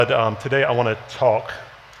Today I want to talk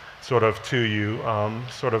sort of to you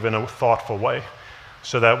sort of in a thoughtful way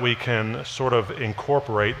so that we can sort of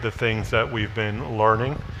incorporate the things that we've been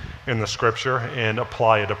learning in the scripture and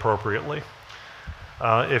apply it appropriately.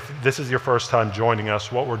 If this is your first time joining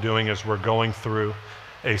us, what we're doing is we're going through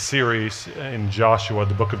a series in Joshua,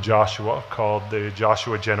 the book of Joshua, called the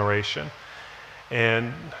Joshua Generation.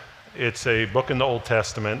 And it's a book in the Old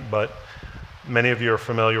Testament, but many of you are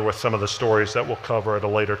familiar with some of the stories that we'll cover at a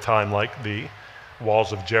later time, like the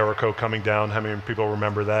walls of Jericho coming down. How many people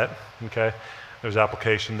remember that? Okay. There's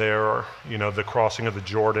application there, or, the crossing of the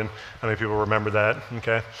Jordan. How many people remember that?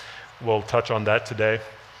 Okay. We'll touch on that today.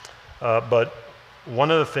 But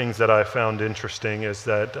one of the things that I found interesting is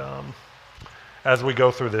that as we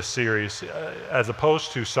go through this series, as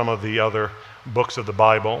opposed to some of the other books of the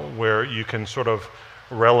Bible where you can sort of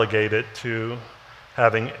relegate it to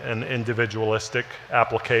having an individualistic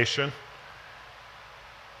application.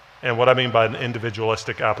 And what I mean by an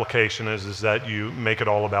individualistic application is that you make it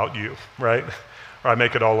all about you, right? Or I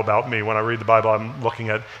make it all about me. When I read the Bible, I'm looking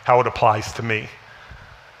at how it applies to me.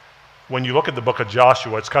 When you look at the book of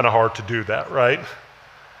Joshua, it's kind of hard to do that, right?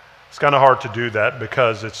 It's kind of hard to do that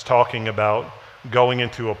because it's talking about going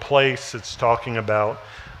into a place. It's talking about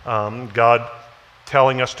God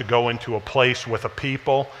telling us to go into a place with a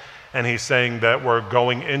people. And he's saying that we're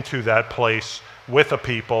going into that place with a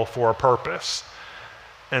people for a purpose.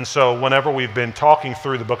 And so whenever we've been talking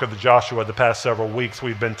through the book of Joshua the past several weeks,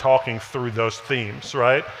 we've been talking through those themes,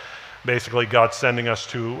 right? Basically, God sending us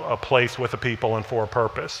to a place with a people and for a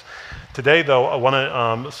purpose. Today, though, I want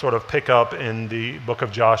to sort of pick up in the book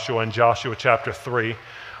of Joshua, in Joshua chapter 3,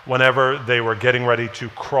 whenever they were getting ready to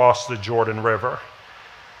cross the Jordan River,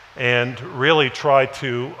 and really try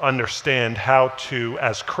to understand how to,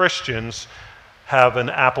 as Christians, have an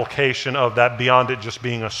application of that beyond it just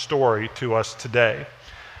being a story to us today.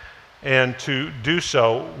 And to do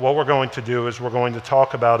so, what we're going to do is we're going to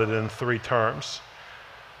talk about it in three terms.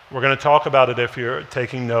 We're going to talk about it, if you're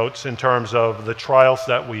taking notes, in terms of the trials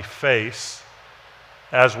that we face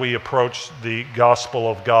as we approach the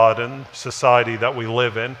gospel of God and society that we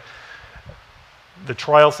live in. The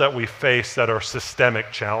trials that we face that are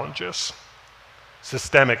systemic challenges,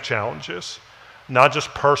 not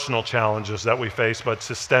just personal challenges that we face, but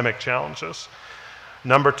systemic challenges.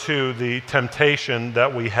 Number two, the temptation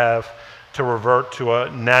that we have to revert to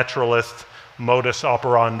a naturalist modus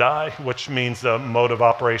operandi, which means the mode of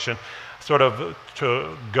operation, sort of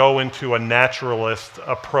to go into a naturalist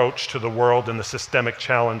approach to the world and the systemic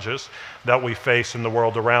challenges that we face in the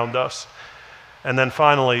world around us. And then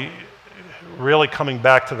finally, really coming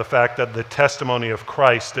back to the fact that the testimony of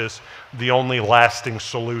Christ is the only lasting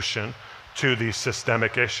solution to these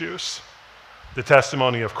systemic issues. The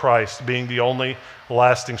testimony of Christ being the only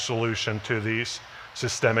lasting solution to these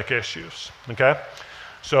systemic issues, okay?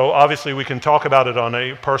 So obviously we can talk about it on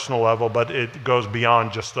a personal level, but it goes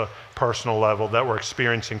beyond just the personal level that we're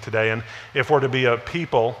experiencing today. And if we're to be a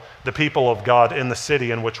people, the people of God in the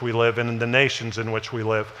city in which we live and in the nations in which we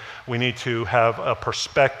live, we need to have a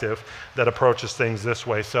perspective that approaches things this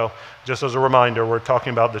way. So just as a reminder, we're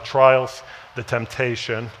talking about the trials, the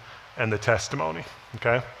temptation, and the testimony,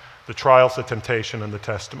 okay? The trials, the temptation, and the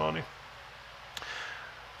testimony.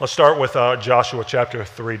 Let's start with Joshua chapter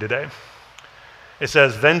 3 today. It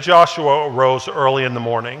says, "Then Joshua arose early in the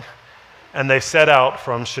morning, and they set out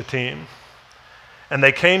from Shittim. And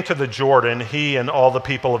they came to the Jordan, he and all the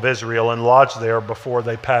people of Israel, and lodged there before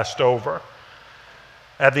they passed over.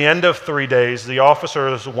 At the end of 3 days, the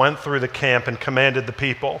officers went through the camp and commanded the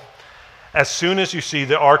people, 'As soon as you see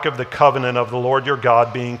the ark of the covenant of the Lord your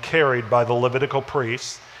God being carried by the Levitical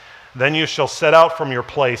priests, then you shall set out from your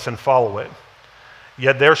place and follow it.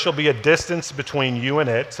 Yet there shall be a distance between you and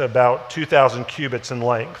it, about 2,000 cubits in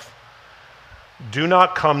length. Do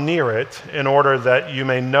not come near it, in order that you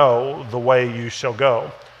may know the way you shall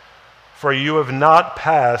go, for you have not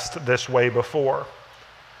passed this way before.'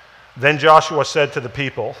 Then Joshua said to the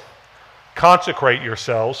people, 'Consecrate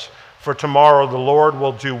yourselves, for tomorrow the Lord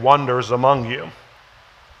will do wonders among you.'"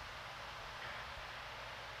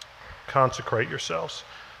 Consecrate yourselves,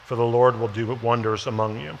 for the Lord will do wonders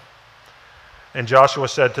among you. And Joshua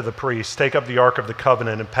said to the priests, "Take up the ark of the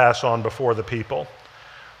covenant and pass on before the people."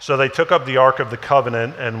 So they took up the ark of the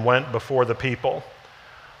covenant and went before the people.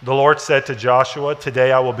 The Lord said to Joshua,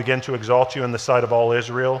 "Today I will begin to exalt you in the sight of all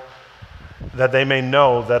Israel, that they may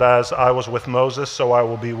know that as I was with Moses, so I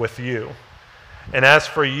will be with you. And as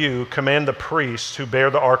for you, command the priests who bear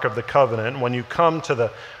the ark of the covenant, when you come to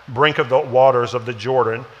the brink of the waters of the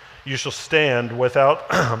Jordan, you shall stand without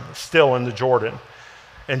still in the Jordan."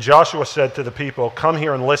 And Joshua said to the people, "Come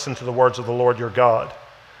here and listen to the words of the Lord your God.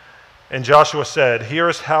 And Joshua said, "Here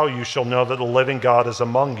is how you shall know that the living God is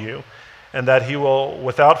among you, and that he will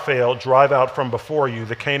without fail drive out from before you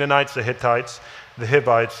the Canaanites, the Hittites, the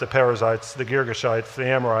Hivites, the Perizzites, the Girgashites, the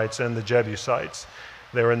Amorites, and the Jebusites.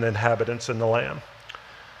 They are the inhabitants in the land.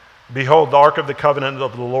 Behold, the ark of the covenant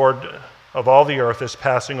of the Lord of all the earth is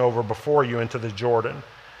passing over before you into the Jordan.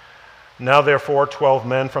 Now therefore 12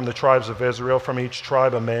 men from the tribes of Israel, from each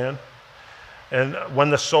tribe a man. And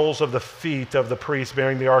when the soles of the feet of the priests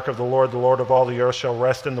bearing the ark of the Lord of all the earth, shall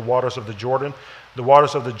rest in the waters of the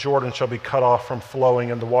waters of the Jordan shall be cut off from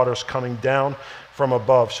flowing, and the waters coming down from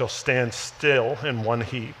above shall stand still in one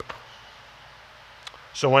heap."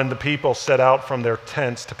 So when the people set out from their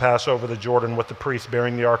tents to pass over the Jordan with the priests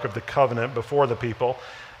bearing the ark of the covenant before the people,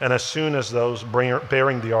 and as soon as those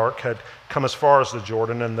bearing the ark had come as far as the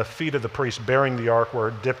Jordan, and the feet of the priests bearing the ark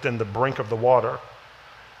were dipped in the brink of the water,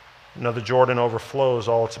 now the Jordan overflows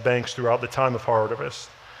all its banks throughout the time of harvest.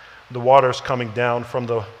 The waters coming down from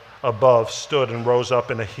the above stood and rose up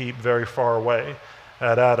in a heap very far away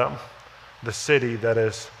at Adam, the city that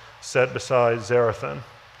is set beside Zarethan.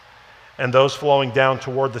 And those flowing down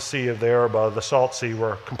toward the sea of the Arabah, the salt sea,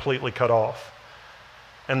 were completely cut off.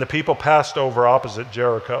 And the people passed over opposite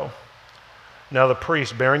Jericho. Now the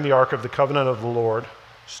priests bearing the ark of the covenant of the Lord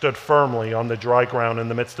stood firmly on the dry ground in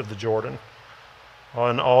the midst of the Jordan.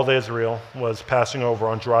 And all Israel was passing over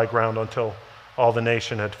on dry ground until all the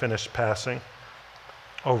nation had finished passing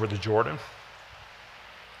over the Jordan.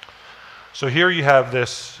 So here you have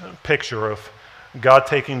this picture of God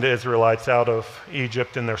taking the Israelites out of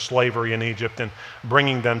Egypt and their slavery in Egypt and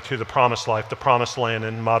bringing them to the promised life, the promised land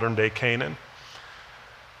in modern-day Canaan.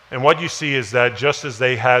 And what you see is that just as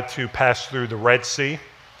they had to pass through the Red Sea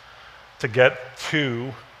to get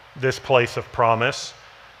to this place of promise,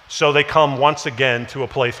 so they come once again to a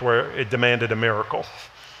place where it demanded a miracle.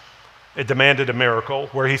 It demanded a miracle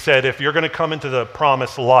where he said, if you're going to come into the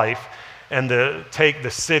promised life and to take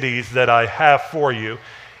the cities that I have for you,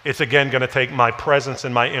 it's again going to take my presence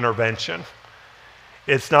and my intervention.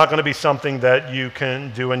 It's not going to be something that you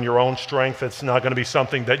can do in your own strength. It's not going to be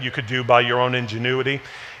something that you could do by your own ingenuity.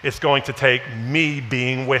 It's going to take me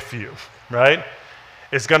being with you, right?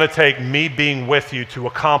 It's going to take me being with you to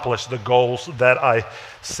accomplish the goals that I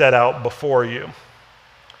set out before you.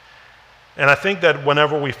 And I think that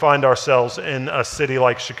whenever we find ourselves in a city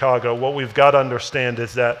like Chicago, what we've got to understand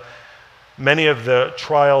is that many of the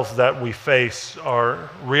trials that we face are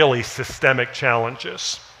really systemic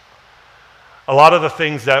challenges. A lot of the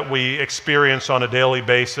things that we experience on a daily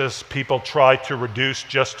basis, people try to reduce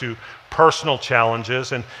just to personal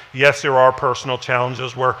challenges. And yes, there are personal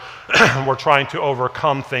challenges where we're trying to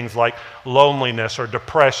overcome things like loneliness or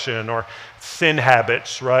depression or sin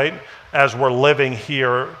habits, right? As we're living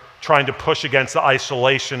here, trying to push against the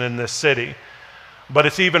isolation in this city. But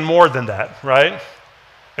it's even more than that, right?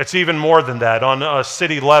 It's even more than that. On a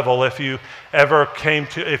city level, if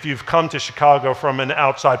you've come to Chicago from an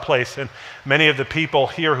outside place, and many of the people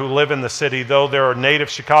here who live in the city, though there are native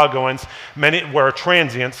Chicagoans, we're a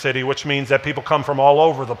transient city, which means that people come from all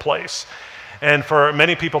over the place. And for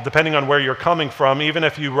many people, depending on where you're coming from, even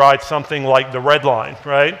if you ride something like the Red Line,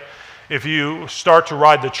 right? If you start to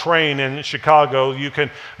ride the train in Chicago, you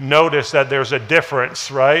can notice that there's a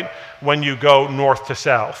difference, right? When you go north to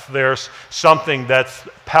south, there's something that's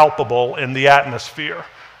palpable in the atmosphere,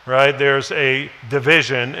 right? There's a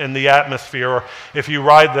division in the atmosphere. Or if you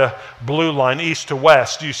ride the blue line east to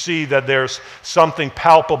west, you see that there's something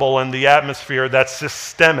palpable in the atmosphere that's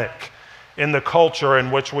systemic in the culture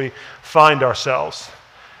in which we find ourselves.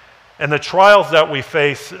 And the trials that we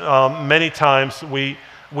face, many times we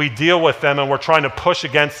deal with them and we're trying to push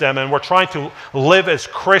against them and we're trying to live as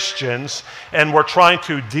Christians and we're trying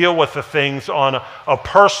to deal with the things on a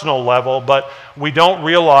personal level, but we don't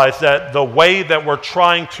realize that the way that we're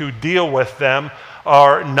trying to deal with them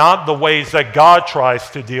are not the ways that God tries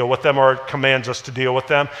to deal with them or commands us to deal with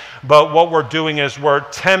them, but what we're doing is we're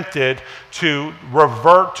tempted to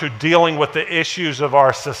revert to dealing with the issues of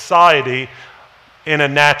our society in a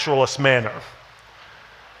naturalist manner.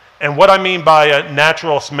 And what I mean by a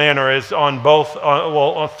naturalist manner is on both,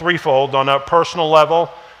 threefold, on a personal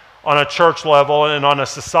level, on a church level, and on a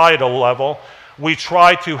societal level. We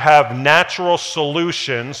try to have natural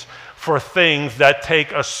solutions for things that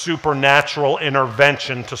take a supernatural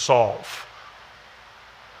intervention to solve.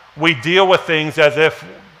 We deal with things as if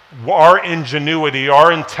our ingenuity,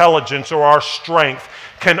 our intelligence, or our strength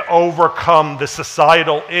can overcome the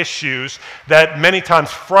societal issues that many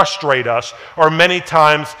times frustrate us or many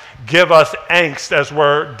times give us angst as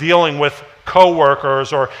we're dealing with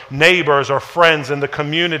coworkers or neighbors or friends in the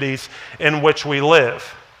communities in which we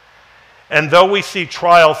live. And though we see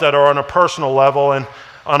trials that are on a personal level and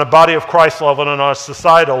on a body of Christ level and on a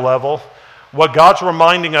societal level, what God's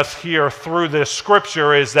reminding us here through this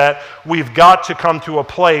scripture is that we've got to come to a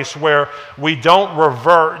place where we don't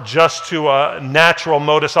revert just to a natural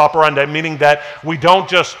modus operandi, meaning that we don't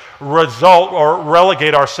just result or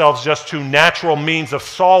relegate ourselves just to natural means of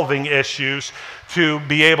solving issues to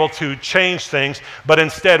be able to change things, but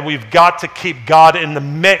instead we've got to keep God in the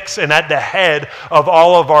mix and at the head of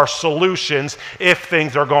all of our solutions if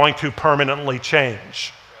things are going to permanently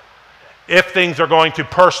change. If things are going to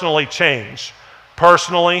personally change,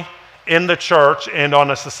 personally, in the church, and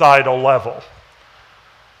on a societal level.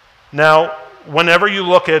 Now, whenever you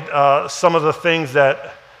look at some of the things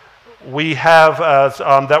that we have as,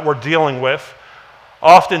 that we're dealing with,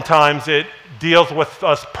 oftentimes it deals with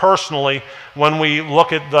us personally when we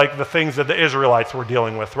look at like the things that the Israelites were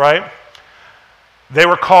dealing with, right? They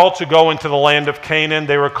were called to go into the land of Canaan.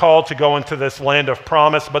 They were called to go into this land of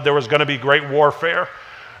promise, but there was going to be great warfare.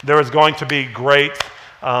 There was going to be great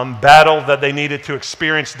battle that they needed to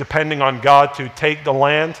experience depending on God to take the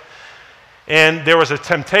land. And there was a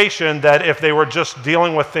temptation that if they were just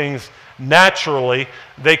dealing with things naturally,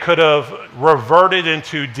 they could have reverted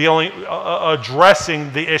into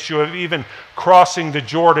addressing the issue of even crossing the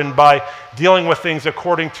Jordan by dealing with things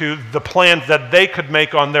according to the plans that they could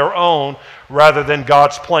make on their own rather than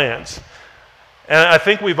God's plans. And I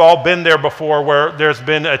think we've all been there before where there's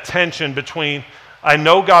been a tension between I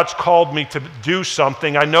know God's called me to do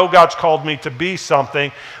something. I know God's called me to be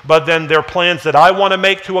something, but then there are plans that I want to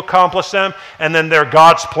make to accomplish them, and then there are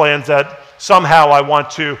God's plans that somehow I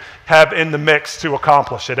want to have in the mix to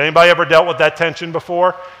accomplish it. Anybody ever dealt with that tension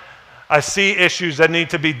before? I see issues that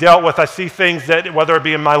need to be dealt with. I see things that, whether it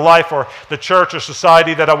be in my life or the church or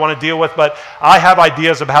society, that I want to deal with, but I have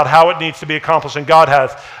ideas about how it needs to be accomplished, and God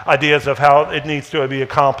has ideas of how it needs to be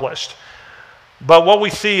accomplished. But what we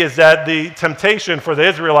see is that the temptation for the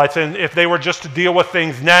Israelites, and if they were just to deal with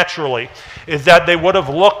things naturally, is that they would have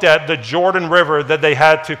looked at the Jordan River that they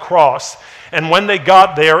had to cross. And when they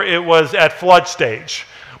got there, it was at flood stage,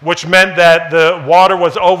 which meant that the water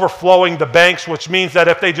was overflowing the banks, which means that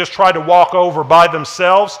if they just tried to walk over by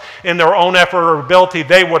themselves in their own effort or ability,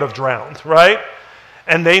 they would have drowned, right?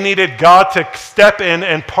 And they needed God to step in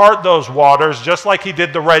and part those waters, just like he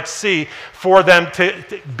did the Red Sea, for them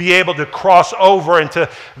to be able to cross over into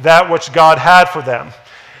that which God had for them.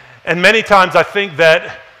 And many times I think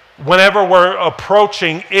that whenever we're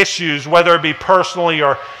approaching issues, whether it be personally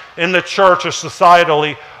or in the church or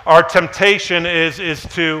societally, our temptation is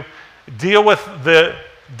to deal with the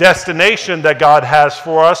destination that God has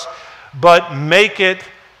for us, but make it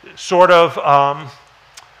sort of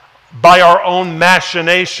by our own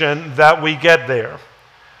machination that we get there.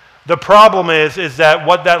 The problem is that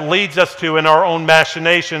what that leads us to in our own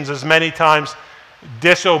machinations is many times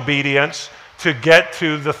disobedience to get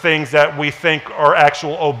to the things that we think are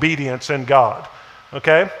actual obedience in God.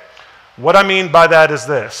 Okay? What I mean by that is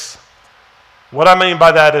this.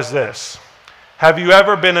 Have you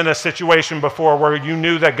ever been in a situation before where you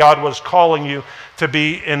knew that God was calling you to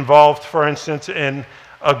be involved, for instance, in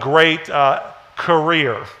a great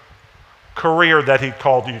career that he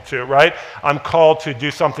called you to, right? I'm called to do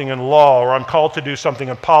something in law, or I'm called to do something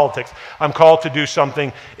in politics. I'm called to do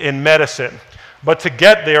something in medicine. But to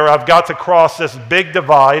get there, I've got to cross this big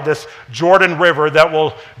divide, this Jordan River that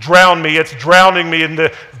will drown me. It's drowning me in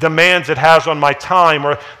the demands it has on my time,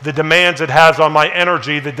 or the demands it has on my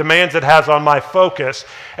energy, the demands it has on my focus.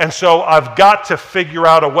 And so I've got to figure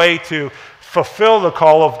out a way to fulfill the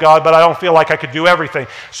call of God, but I don't feel like I could do everything.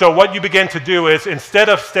 So what you begin to do is, instead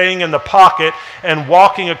of staying in the pocket and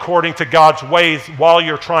walking according to God's ways while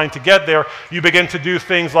you're trying to get there, you begin to do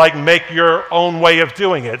things like make your own way of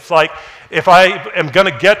doing it. It's like, if I am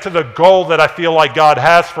going to get to the goal that I feel like God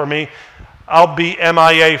has for me, I'll be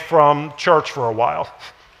MIA from church for a while.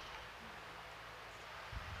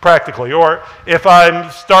 Practically. Or if I'm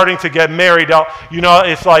starting to get married,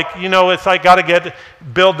 it's like got to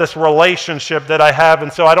build this relationship that I have,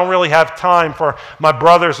 and so I don't really have time for my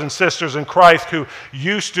brothers and sisters in Christ who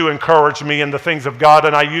used to encourage me in the things of God,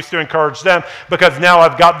 and I used to encourage them, because now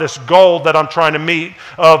I've got this goal that I'm trying to meet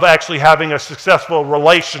of actually having a successful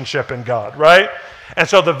relationship in God, right? And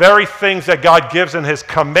so the very things that God gives in his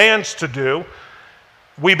commands to do,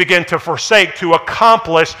 we begin to forsake to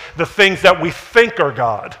accomplish the things that we think are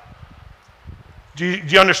God. Do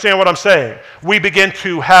you understand what I'm saying? We begin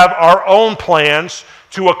to have our own plans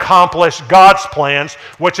to accomplish God's plans,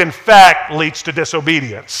 which in fact leads to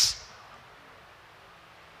disobedience.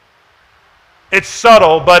 It's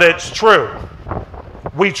subtle, but it's true.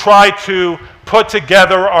 We try to put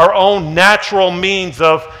together our own natural means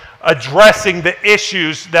of addressing the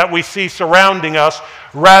issues that we see surrounding us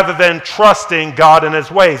rather than trusting God and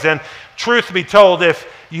his ways. And truth be told, if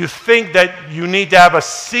you think that you need to have a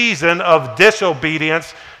season of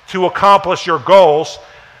disobedience to accomplish your goals,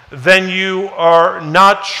 then you are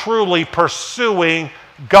not truly pursuing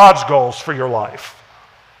God's goals for your life.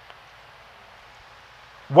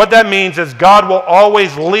 What that means is God will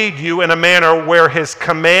always lead you in a manner where his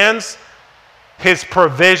commands, his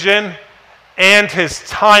provision, and his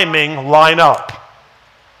timing line up.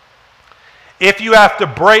 If you have to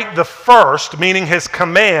break the first, meaning his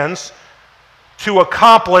commands, to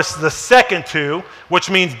accomplish the second two, which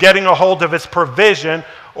means getting a hold of his provision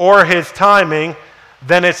or his timing,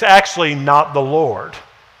 then it's actually not the Lord.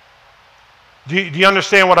 Do you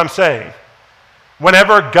understand what I'm saying?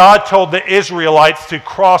 Whenever God told the Israelites to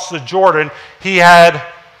cross the Jordan, he had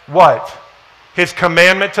what? His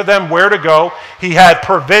commandment to them, where to go. He had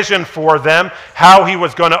provision for them, how he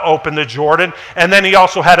was going to open the Jordan. And then he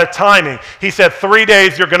also had a timing. He said, 3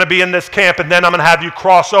 days you're going to be in this camp, and then I'm going to have you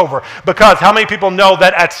cross over. Because how many people know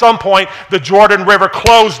that at some point the Jordan River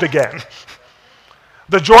closed again?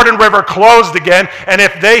 The Jordan River closed again, and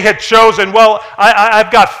if they had chosen, well,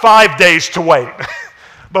 I've got 5 days to wait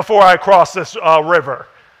before I cross this river,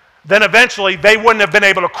 then eventually they wouldn't have been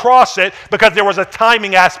able to cross it because there was a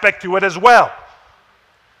timing aspect to it as well.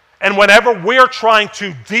 And whenever we're trying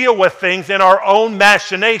to deal with things in our own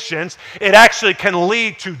machinations, it actually can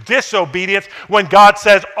lead to disobedience when God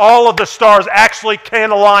says all of the stars actually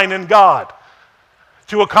can align in God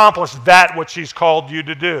to accomplish that which he's called you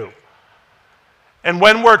to do. And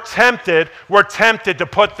when we're tempted to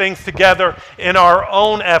put things together in our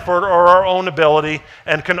own effort or our own ability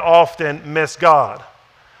and can often miss God.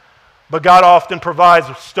 But God often provides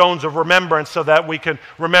stones of remembrance so that we can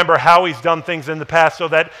remember how he's done things in the past, so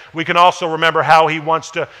that we can also remember how he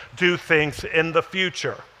wants to do things in the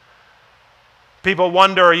future. People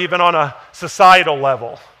wonder, even on a societal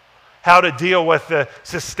level, how to deal with the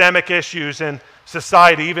systemic issues in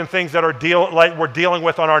society, even things that are like we're dealing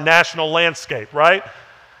with on our national landscape, right?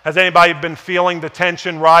 Has anybody been feeling the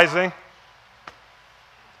tension rising?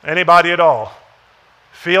 Anybody at all?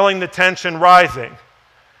 Feeling the tension rising.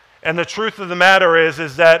 And the truth of the matter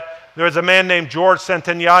is that there's a man named George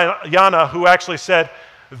Santayana who actually said,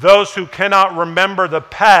 those who cannot remember the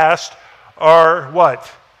past are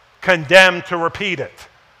what? Condemned to repeat it.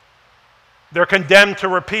 They're condemned to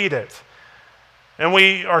repeat it. And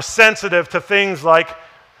we are sensitive to things like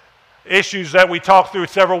issues that we talked through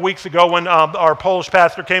several weeks ago when our Polish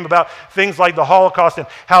pastor came about things like the Holocaust and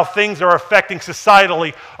how things are affecting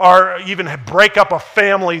societally, or even breakup of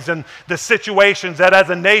families and the situations that as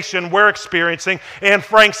a nation we're experiencing. And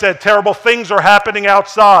Frank said terrible things are happening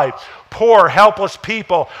outside. Poor, helpless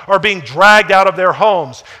people are being dragged out of their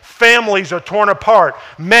homes. Families are torn apart.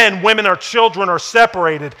 Men, women, or children are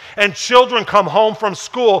separated. And children come home from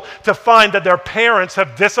school to find that their parents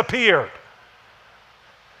have disappeared.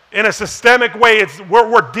 In a systemic way,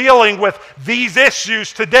 we're dealing with these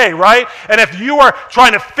issues today, right? And if you are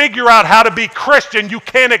trying to figure out how to be Christian, you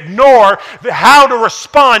can't ignore how to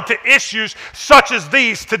respond to issues such as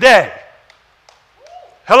these today.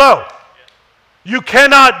 Hello? You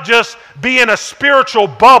cannot just be in a spiritual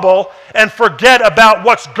bubble and forget about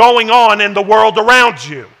what's going on in the world around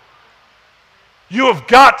you. You have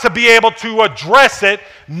got to be able to address it,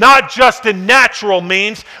 not just in natural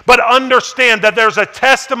means, but understand that there's a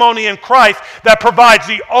testimony in Christ that provides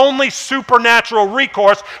the only supernatural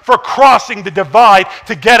recourse for crossing the divide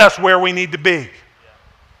to get us where we need to be.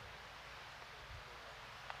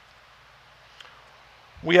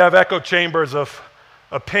 We have echo chambers of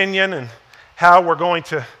opinion and how we're going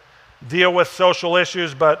to deal with social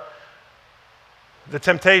issues, but the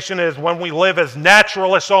temptation is when we live as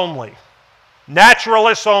naturalists only.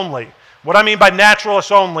 Naturalists only. What I mean by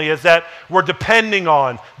naturalists only is that we're depending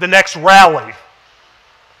on the next rally.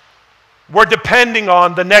 We're depending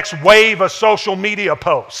on the next wave of social media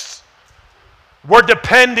posts. We're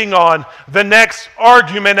depending on the next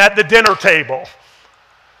argument at the dinner table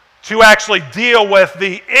to actually deal with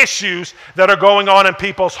the issues that are going on in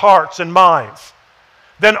people's hearts and minds.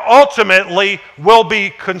 Then ultimately we'll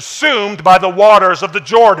be consumed by the waters of the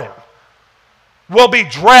Jordan. We'll be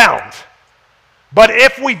drowned. But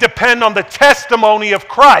if we depend on the testimony of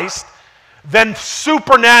Christ, then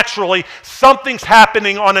supernaturally something's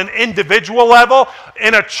happening on an individual level,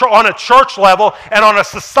 on a church level, and on a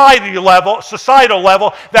societal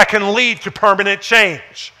level that can lead to permanent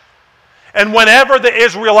change. And whenever the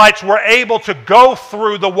Israelites were able to go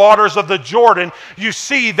through the waters of the Jordan, you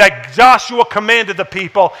see that Joshua commanded the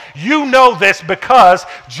people, you know this because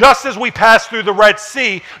just as we passed through the Red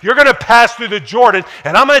Sea, you're going to pass through the Jordan,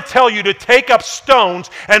 and I'm going to tell you to take up stones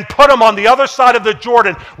and put them on the other side of the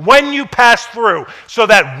Jordan when you pass through, so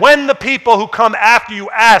that when the people who come after you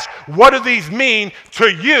ask, what do these mean to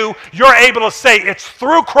you, you're able to say, it's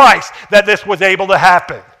through Christ that this was able to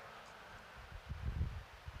happen.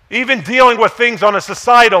 Even dealing with things on a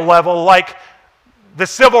societal level like the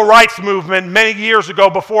civil rights movement many years ago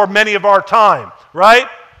before many of our time, right?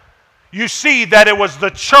 You see that it was the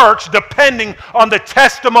church depending on the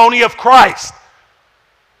testimony of Christ.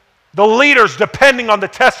 The leaders depending on the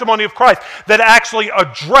testimony of Christ that actually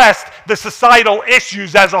addressed the societal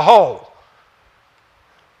issues as a whole.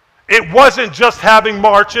 It wasn't just having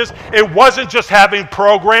marches. It wasn't just having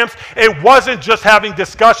programs. It wasn't just having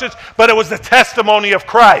discussions, but it was the testimony of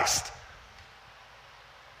Christ.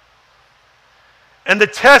 And the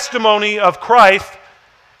testimony of Christ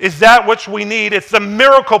is that which we need. It's the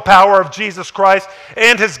miracle power of Jesus Christ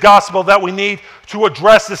and his gospel that we need to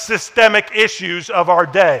address the systemic issues of our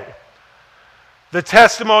day. The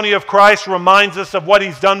testimony of Christ reminds us of what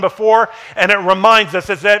he's done before, and it reminds us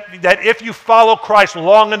that if you follow Christ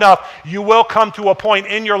long enough, you will come to a point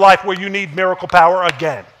in your life where you need miracle power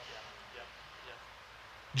again.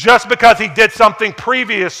 Just because he did something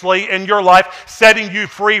previously in your life, setting you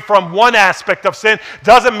free from one aspect of sin,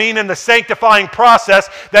 doesn't mean in the sanctifying process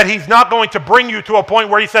that he's not going to bring you to a point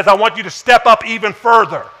where he says, I want you to step up even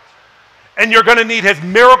further. And you're going to need his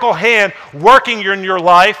miracle hand working in your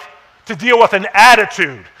life to deal with an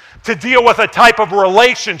attitude, to deal with a type of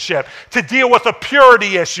relationship, to deal with a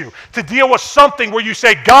purity issue, to deal with something where you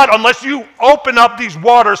say, God, unless you open up these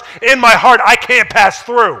waters in my heart, I can't pass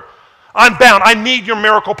through. I'm bound. I need your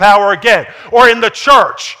miracle power again. Or in the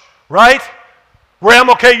church, right? Where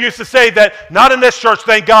MLK used to say that, not in this church,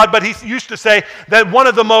 thank God, but he used to say that one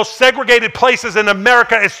of the most segregated places in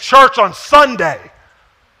America is church on Sunday.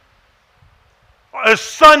 A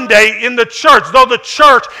Sunday in the church, though the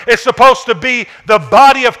church is supposed to be the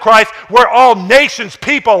body of Christ where all nations,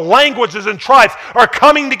 people, languages, and tribes are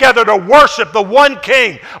coming together to worship the one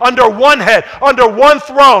King under one head, under one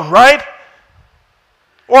throne, right?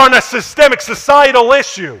 Or on a systemic societal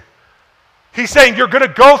issue. He's saying you're going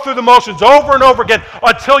to go through the motions over and over again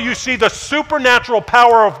until you see the supernatural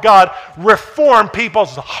power of God reform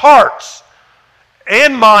people's hearts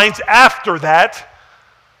and minds after that,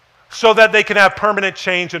 so that they can have permanent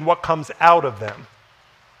change in what comes out of them.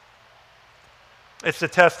 It's the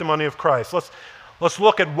testimony of Christ. Let's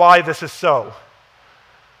look at why this is so.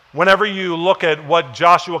 Whenever you look at what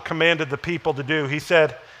Joshua commanded the people to do, he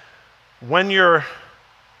said, when you're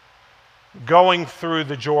going through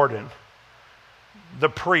the Jordan, the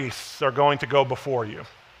priests are going to go before you.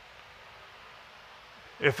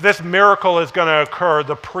 If this miracle is going to occur,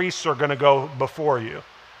 the priests are going to go before you.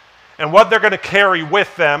 And what they're going to carry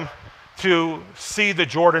with them to see the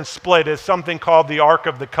Jordan split is something called the Ark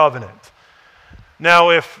of the Covenant.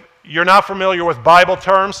 Now, if you're not familiar with Bible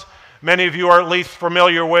terms, many of you are at least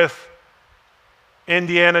familiar with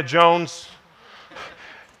Indiana Jones,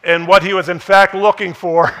 and what he was in fact looking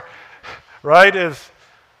for, right, is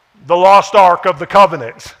the lost Ark of the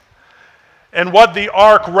Covenant. And what the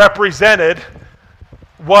Ark represented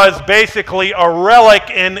was basically a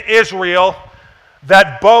relic in Israel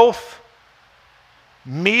that both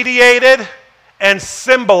mediated and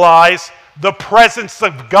symbolized the presence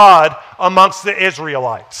of God amongst the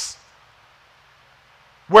Israelites.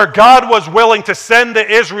 Where God was willing to send the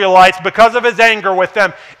Israelites, because of his anger with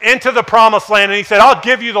them, into the promised land. And he said, I'll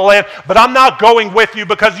give you the land, but I'm not going with you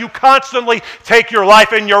because you constantly take your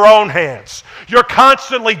life in your own hands. You're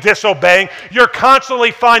constantly disobeying. You're constantly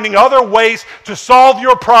finding other ways to solve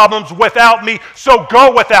your problems without me, so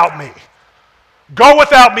go without me. Go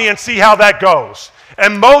without me and see how that goes.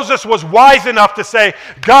 And Moses was wise enough to say,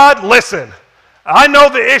 God, listen, I know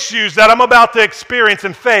the issues that I'm about to experience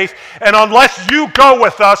in faith, and unless you go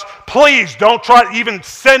with us, please don't try to even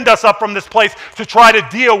send us up from this place to try to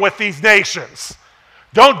deal with these nations.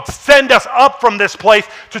 Don't send us up from this place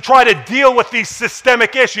to try to deal with these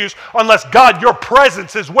systemic issues unless, God, your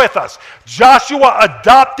presence is with us. Joshua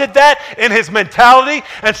adopted that in his mentality,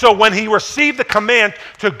 and so when he received the command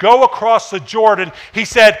to go across the Jordan, he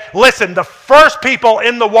said, listen, the first people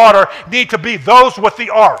in the water need to be those with the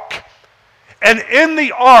ark. And in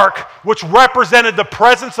the ark, which represented the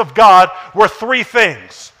presence of God, were three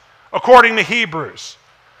things, according to Hebrews.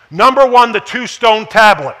 Number one, the 2 stone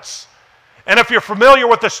tablets. And if you're familiar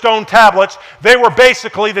with the stone tablets, they were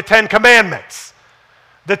basically the 10 Commandments.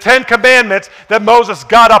 The 10 Commandments that Moses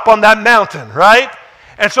got up on that mountain, right?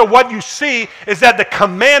 And so what you see is that the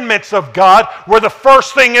commandments of God were the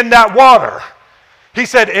first thing in that water. He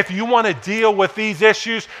said, if you want to deal with these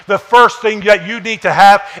issues, the first thing that you need to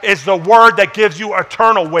have is the word that gives you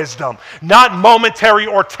eternal wisdom, not momentary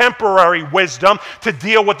or temporary wisdom to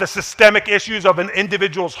deal with the systemic issues of an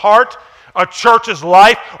individual's heart, a church's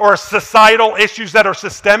life, or societal issues that are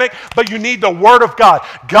systemic, but you need the word of God,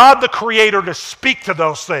 God the Creator, to speak to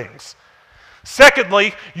those things.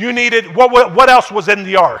 Secondly, you needed, what else was in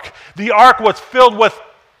the ark? The ark was filled with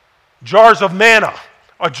jars of manna,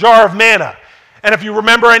 a jar of manna. And if you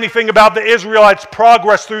remember anything about the Israelites'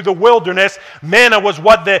 progress through the wilderness, manna was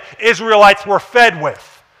what the Israelites were fed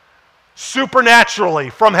with, supernaturally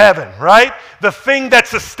from heaven, right? The thing that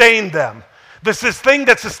sustained them. This thing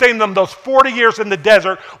that sustained them those 40 years in the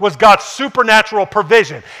desert was God's supernatural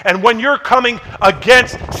provision. And when you're coming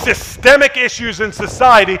against systemic issues in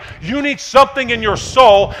society, you need something in your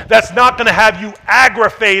soul that's not going to have you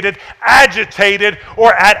aggravated, agitated,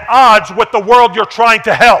 or at odds with the world you're trying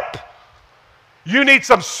to help. You need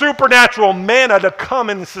some supernatural manna to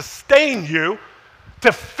come and sustain you,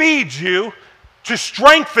 to feed you, to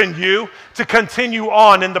strengthen you, to continue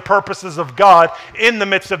on in the purposes of God in the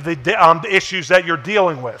midst of the issues that you're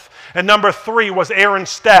dealing with. And number 3 was Aaron's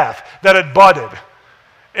staff that had budded.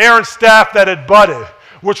 Aaron's staff that had budded,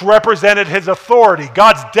 which represented his authority,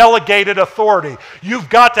 God's delegated authority. You've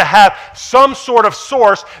got to have some sort of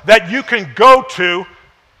source that you can go to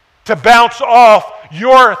bounce off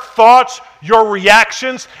your thoughts, your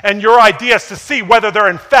reactions, and your ideas to see whether they're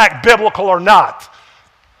in fact biblical or not.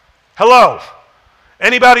 Hello?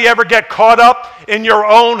 Anybody ever get caught up in your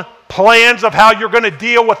own plans of how you're going to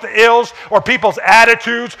deal with the ills or people's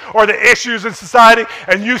attitudes or the issues in society,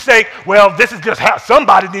 and you say, well, this is just how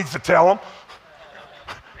somebody needs to tell them?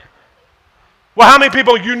 Well, how many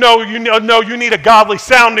people you know you need a godly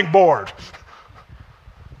sounding board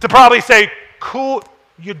to probably say, cool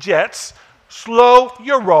your jets, slow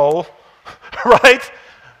your roll, right?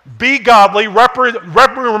 Be godly.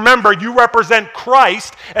 Remember, you represent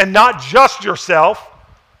Christ and not just yourself.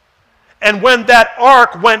 And when that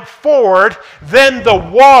ark went forward, then the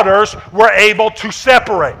waters were able to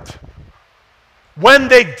separate. When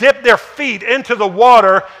they dipped their feet into the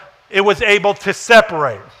water, it was able to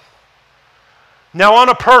separate. Now, on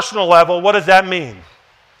a personal level, what does that mean?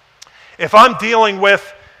 If I'm dealing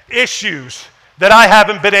with issues that I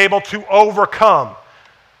haven't been able to overcome,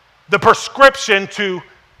 the prescription to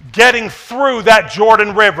getting through that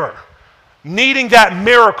Jordan River, needing that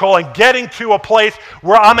miracle and getting to a place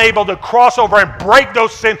where I'm able to cross over and break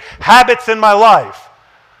those sin habits in my life.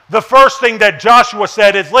 The first thing that Joshua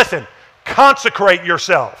said is, listen, consecrate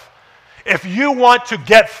yourself. If you want to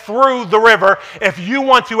get through the river, if you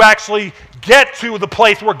want to actually get to the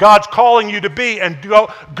place where God's calling you to be and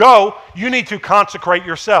go, you need to consecrate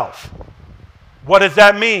yourself. What does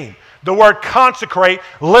that mean? The word consecrate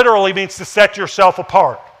literally means to set yourself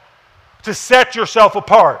apart. To set yourself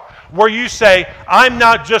apart, where you say, I'm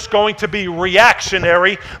not just going to be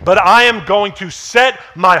reactionary, but I am going to set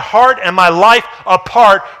my heart and my life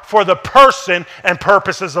apart for the person and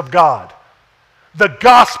purposes of God. The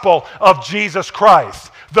gospel of Jesus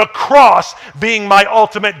Christ. The cross being my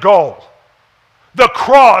ultimate goal. The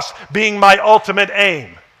cross being my ultimate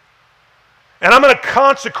aim. And I'm going to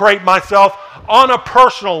consecrate myself on a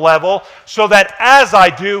personal level so that as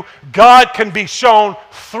I do, God can be shown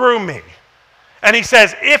through me. And he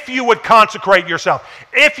says, if you would consecrate yourself,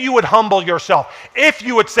 if you would humble yourself, if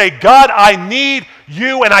you would say, God, I need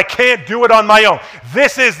you and I can't do it on my own.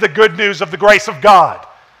 This is the good news of the grace of God.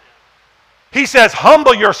 He says,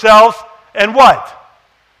 humble yourselves and what?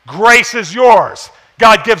 Grace is yours.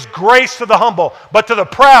 God gives grace to the humble, but to the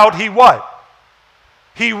proud, he what?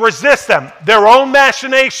 He resists them, their own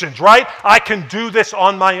machinations, right? I can do this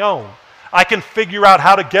on my own. I can figure out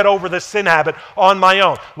how to get over this sin habit on my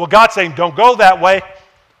own. Well, God's saying, don't go that way.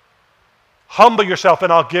 Humble yourself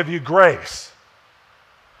and I'll give you grace.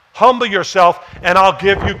 Humble yourself and I'll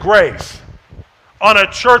give you grace. On a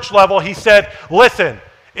church level, he said, listen,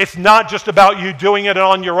 it's not just about you doing it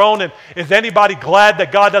on your own. And is anybody glad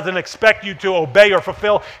that God doesn't expect you to obey or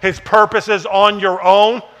fulfill his purposes on your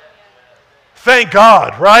own? Thank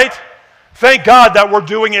God, right? Thank God that we're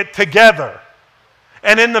doing it together.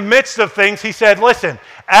 And in the midst of things, he said, listen,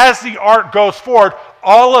 as the ark goes forward,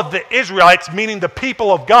 all of the Israelites, meaning the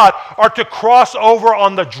people of God, are to cross over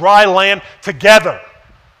on the dry land together.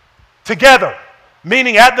 Together.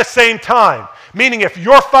 Meaning at the same time. Meaning if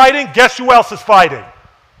you're fighting, guess who else is fighting?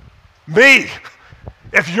 Me.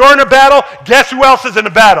 If you're in a battle, guess who else is in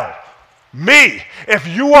a battle? Me. If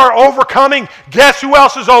you are overcoming, guess who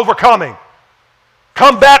else is overcoming?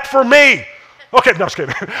 Come back for me. Okay, no, just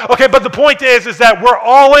kidding. Okay, but the point is that we're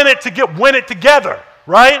all in it to win it together,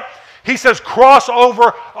 right? He says cross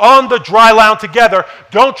over on the dry land together.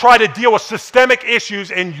 Don't try to deal with systemic issues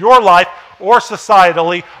in your life or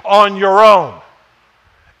societally on your own.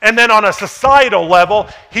 And then on a societal level,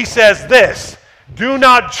 he says this: do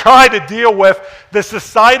not try to deal with the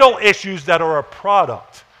societal issues that are a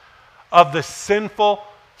product of the sinful,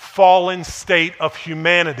 fallen state of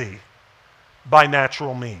humanity by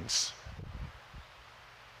natural means.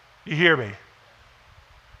 You hear me?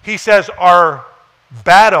 He says our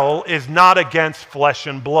battle is not against flesh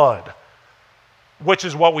and blood, which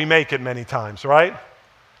is what we make it many times, right?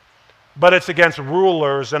 But it's against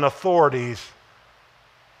rulers and authorities,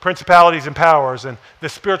 principalities and powers, and the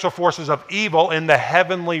spiritual forces of evil in the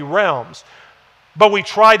heavenly realms. But we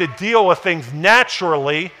try to deal with things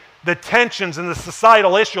naturally, the tensions and the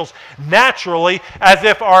societal issues naturally, as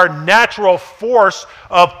if our natural force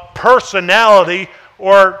of personality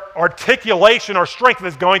or articulation or strength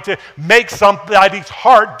is going to make somebody's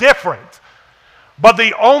heart different. But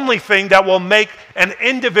the only thing that will make an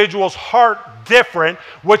individual's heart different,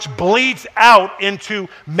 which bleeds out into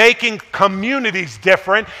making communities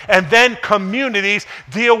different, and then communities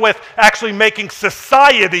deal with actually making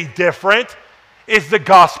society different, is the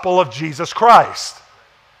gospel of Jesus Christ.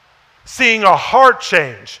 Seeing a heart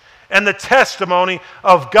change and the testimony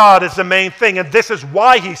of God is the main thing. And this is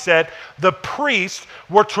why he said the priests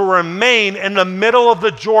were to remain in the middle of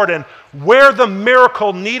the Jordan where the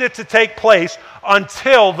miracle needed to take place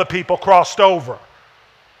until the people crossed over.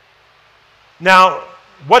 Now,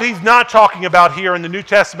 what he's not talking about here in the New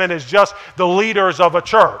Testament is just the leaders of a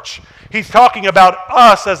church. He's talking about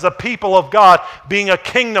us as the people of God being a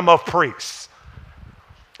kingdom of priests.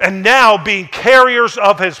 And now, being carriers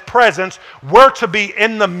of his presence, we're to be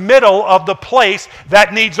in the middle of the place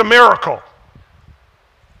that needs a miracle.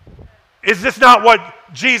 Is this not what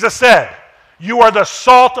Jesus said? You are the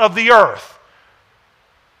salt of the earth.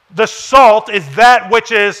 The salt is that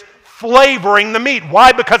which is flavoring the meat.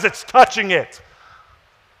 Why? Because it's touching it.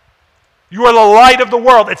 You are the light of the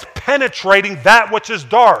world. It's penetrating that which is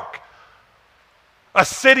dark. A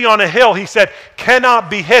city on a hill, he said, cannot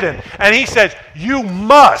be hidden. And he says, you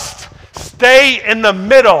must stay in the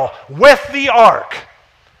middle with the ark.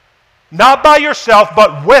 Not by yourself,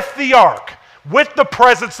 but with the ark, with the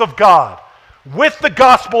presence of God, with the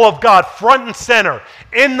gospel of God front and center,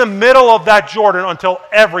 in the middle of that Jordan until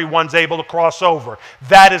everyone's able to cross over.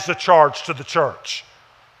 That is the charge to the church.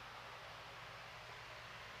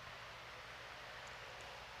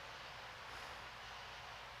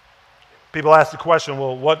 People ask the question,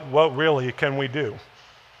 well, what really can we do?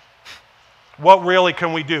 What really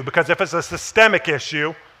can we do? Because if it's a systemic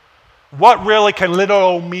issue, what really can little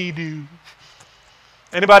old me do?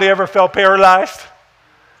 Anybody ever felt paralyzed?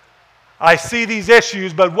 I see these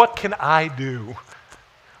issues, but what can I do?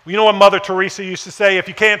 You know what Mother Teresa used to say? If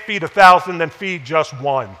you can't feed 1,000, then feed just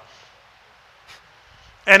one.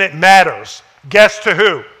 And it matters. Guess to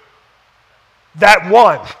who? That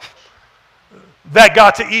one that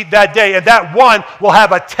got to eat that day. And that one will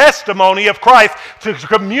have a testimony of Christ to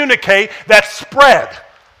communicate that spread.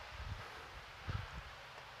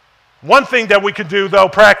 One thing that we can do, though,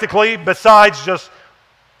 practically, besides just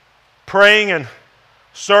praying and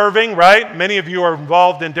serving, right? Many of you are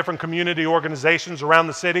involved in different community organizations around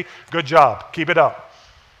the city. Good job. Keep it up.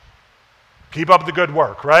 Keep up the good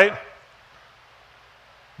work, right?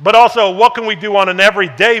 But also, what can we do on an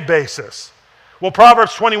everyday basis? Well,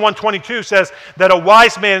 Proverbs 21:22 says that a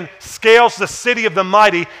wise man scales the city of the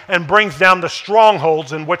mighty and brings down the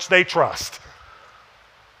strongholds in which they trust.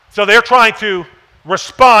 So they're trying to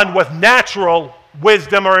respond with natural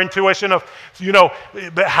wisdom or intuition of,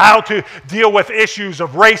 how to deal with issues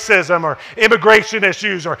of racism or immigration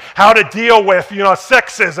issues, or how to deal with,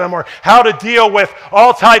 sexism, or how to deal with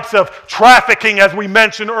all types of trafficking, as we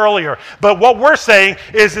mentioned earlier. But what we're saying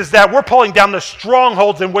is that we're pulling down the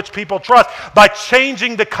strongholds in which people trust by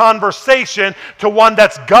changing the conversation to one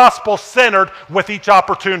that's gospel-centered with each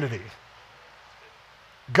opportunity.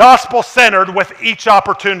 Gospel-centered with each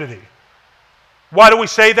opportunity. Why do we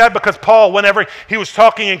say that? Because Paul, whenever he was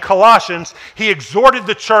talking in Colossians, he exhorted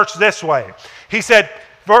the church this way. He said,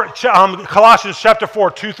 Colossians chapter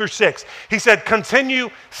 4, 2 through 6, he said, continue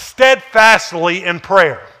steadfastly in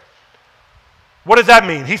prayer. What does that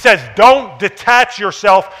mean? He says, don't detach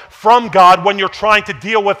yourself from God when you're trying to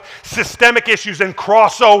deal with systemic issues and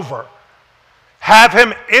cross over. Have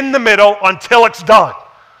him in the middle until it's done.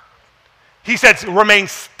 He says, remain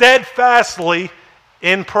steadfastly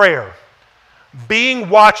in prayer. being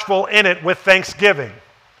watchful in it with thanksgiving.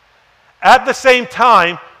 At the same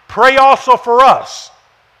time, pray also for us.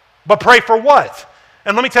 But pray for what?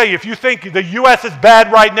 And let me tell you, if you think the U.S. is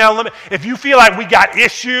bad right now, if you feel like we got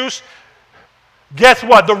issues, guess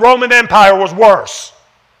what? The Roman Empire was worse.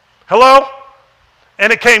 Hello?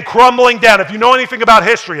 And it came crumbling down. If you know anything about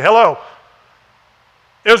history, hello?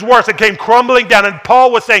 It was worse. It came crumbling down. And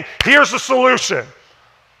Paul was saying, here's the solution.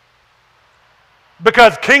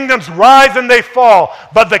 Because kingdoms rise and they fall,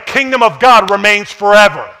 but the kingdom of God remains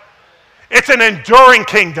forever. It's an enduring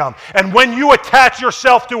kingdom. And when you attach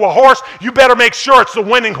yourself to a horse, you better make sure it's the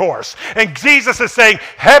winning horse. And Jesus is saying,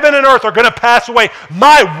 heaven and earth are going to pass away.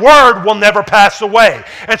 My word will never pass away.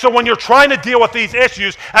 And so when you're trying to deal with these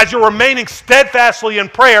issues, as you're remaining steadfastly in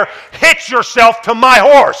prayer, hitch yourself to my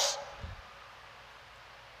horse.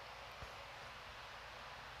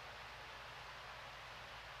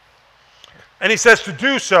 And he says to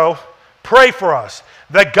do so, pray for us,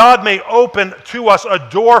 that God may open to us a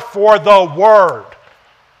door for the word.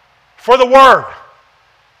 For the word.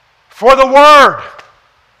 For the word.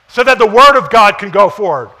 So that the word of God can go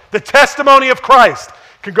forward. The testimony of Christ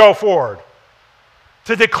can go forward.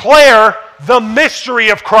 To declare the mystery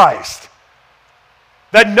of Christ.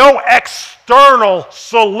 That no external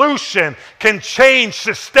solution can change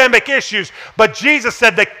systemic issues. But Jesus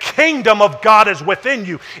said the kingdom of God is within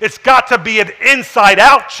you. It's got to be an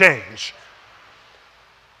inside-out change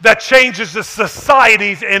that changes the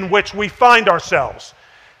societies in which we find ourselves.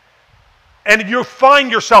 And you find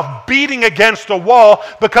yourself beating against a wall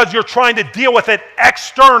because you're trying to deal with it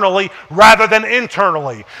externally rather than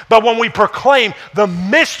internally. But when we proclaim the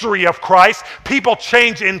mystery of Christ, people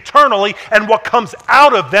change internally, and what comes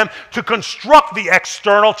out of them to construct the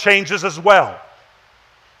external changes as well.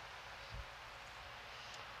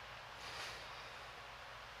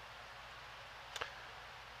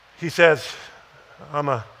 He says, I'm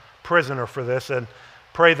a prisoner for this, and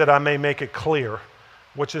pray that I may make it clear,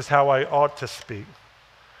 which is how I ought to speak.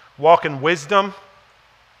 Walk in wisdom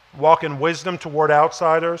toward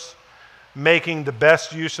outsiders, making the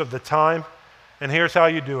best use of the time. And here's how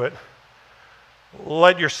you do it.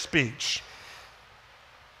 Let your speech,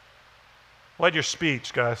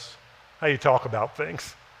 guys, how you talk about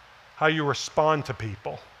things, how you respond to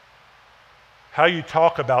people, how you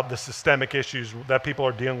talk about the systemic issues that people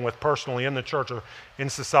are dealing with personally in the church or in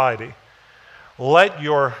society. Let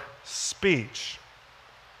your speech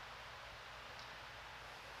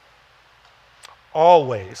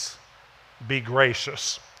always be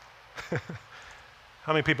gracious.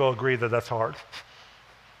 How many people agree that that's hard?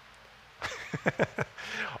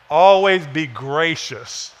 Always be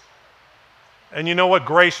gracious. And you know what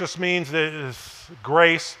gracious means? It is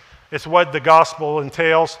grace. It's what the gospel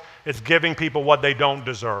entails. It's giving people what they don't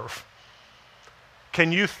deserve.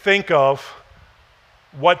 Can you think of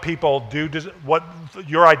what people do, what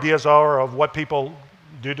your ideas are of what people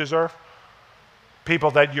do deserve?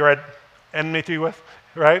 People that you're at enmity with,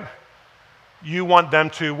 right? You want them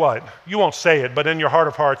to what? You won't say it, but in your heart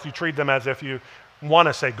of hearts, you treat them as if you want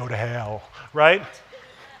to say, go to hell, right?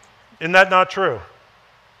 Isn't that not true?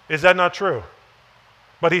 Is that not true?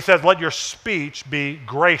 But he says, let your speech be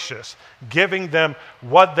gracious, giving them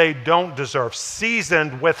what they don't deserve,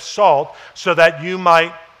 seasoned with salt, so that you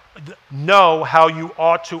might know how you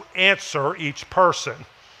ought to answer each person.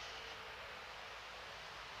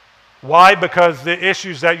 Why? Because the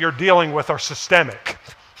issues that you're dealing with are systemic.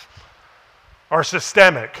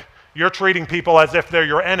 You're treating people as if they're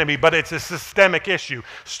your enemy, but it's a systemic issue,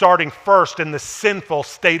 starting first in the sinful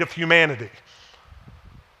state of humanity.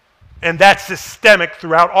 And that's systemic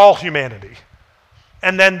throughout all humanity.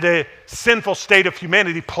 And then the sinful state of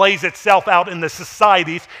humanity plays itself out in the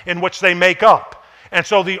societies in which they make up. And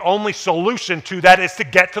so the only solution to that is to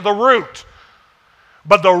get to the root.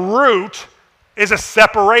 But the root is a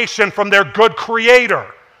separation from their good creator.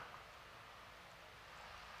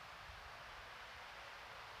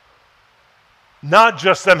 Not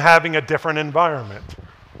just them having a different environment.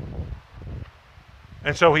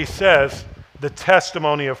 And so he says, the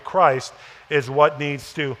testimony of Christ is what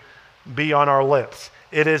needs to be on our lips.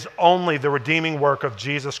 It is only the redeeming work of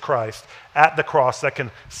Jesus Christ at the cross that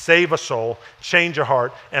can save a soul, change a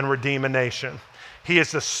heart, and redeem a nation. He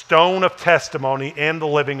is the stone of testimony and the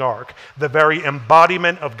living ark, the very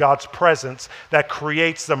embodiment of God's presence that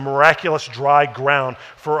creates the miraculous dry ground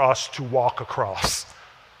for us to walk across.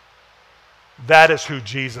 That is who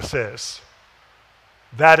Jesus is.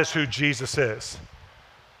 That is who Jesus is.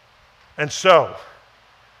 And so,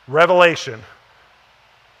 Revelation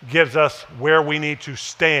gives us where we need to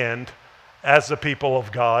stand as the people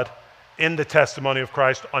of God in the testimony of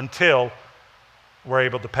Christ until we're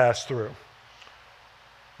able to pass through.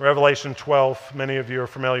 Revelation 12, many of you are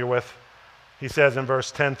familiar with. He says in verse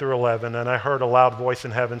 10 through 11, "And I heard a loud voice in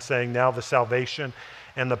heaven saying, 'Now the salvation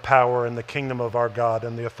and the power and the kingdom of our God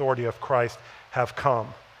and the authority of Christ have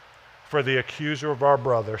come. For the accuser of our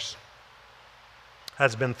brothers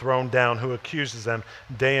has been thrown down, who accuses them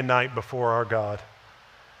day and night before our God.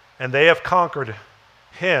 And they have conquered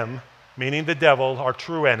him,'" meaning the devil, our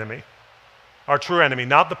true enemy,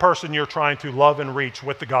 not the person you're trying to love and reach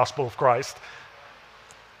with the gospel of Christ,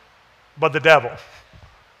 but the devil.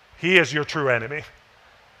 He is your true enemy.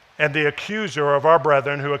 "And the accuser of our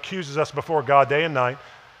brethren, who accuses us before God day and night,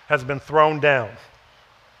 has been thrown down."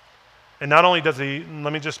 And not only does he,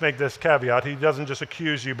 let me just make this caveat, he doesn't just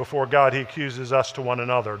accuse you before God, he accuses us to one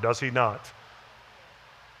another, does he not?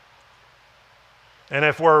 And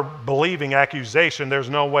if we're believing accusation, there's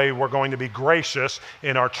no way we're going to be gracious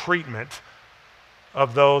in our treatment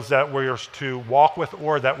of those that we're to walk with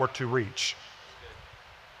or that we're to reach.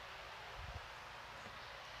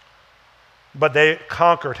 "But they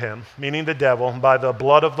conquered him," meaning the devil, "by the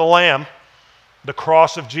blood of the Lamb," the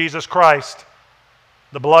cross of Jesus Christ,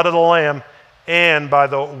 the blood of the Lamb, "and by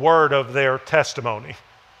the word of their testimony.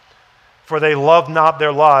 For they loved not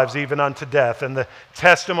their lives even unto death." And the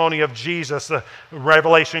testimony of Jesus, the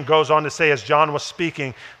Revelation goes on to say, as John was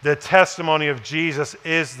speaking, the testimony of Jesus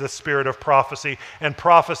is the spirit of prophecy. And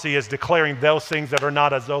prophecy is declaring those things that are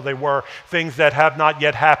not as though they were, things that have not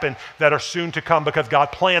yet happened, that are soon to come because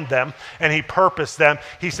God planned them and he purposed them.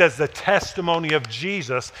 He says the testimony of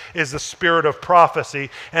Jesus is the spirit of prophecy,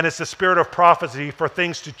 and it's the spirit of prophecy for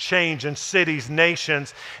things to change in cities,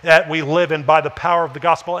 nations that we live in by the power of the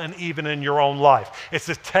gospel, and even in your own life. It's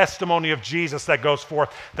the testimony of Jesus that goes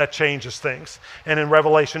forth that changes things. And in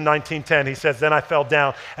Revelation 19:10, he says, "Then I fell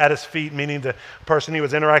down at his feet," meaning the person he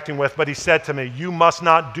was interacting with, "but he said to me, 'You must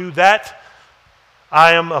not do that.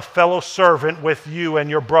 I am a fellow servant with you and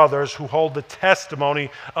your brothers who hold the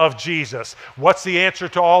testimony of Jesus.'" What's the answer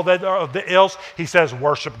to all the ills? He says,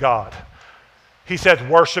 worship God. He says,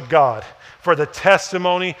 worship God. For the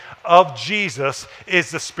testimony of Jesus is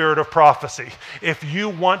the spirit of prophecy. If you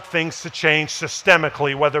want things to change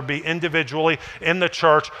systemically, whether it be individually, in the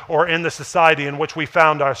church, or in the society in which we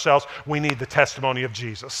found ourselves, we need the testimony of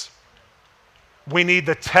Jesus. We need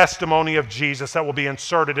the testimony of Jesus that will be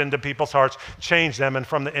inserted into people's hearts, change them, and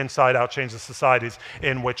from the inside out, change the societies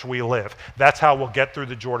in which we live. That's how we'll get through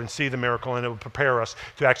the Jordan, see the miracle, and it will prepare us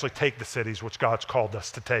to actually take the cities which God's called us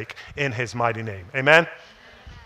to take in his mighty name. Amen?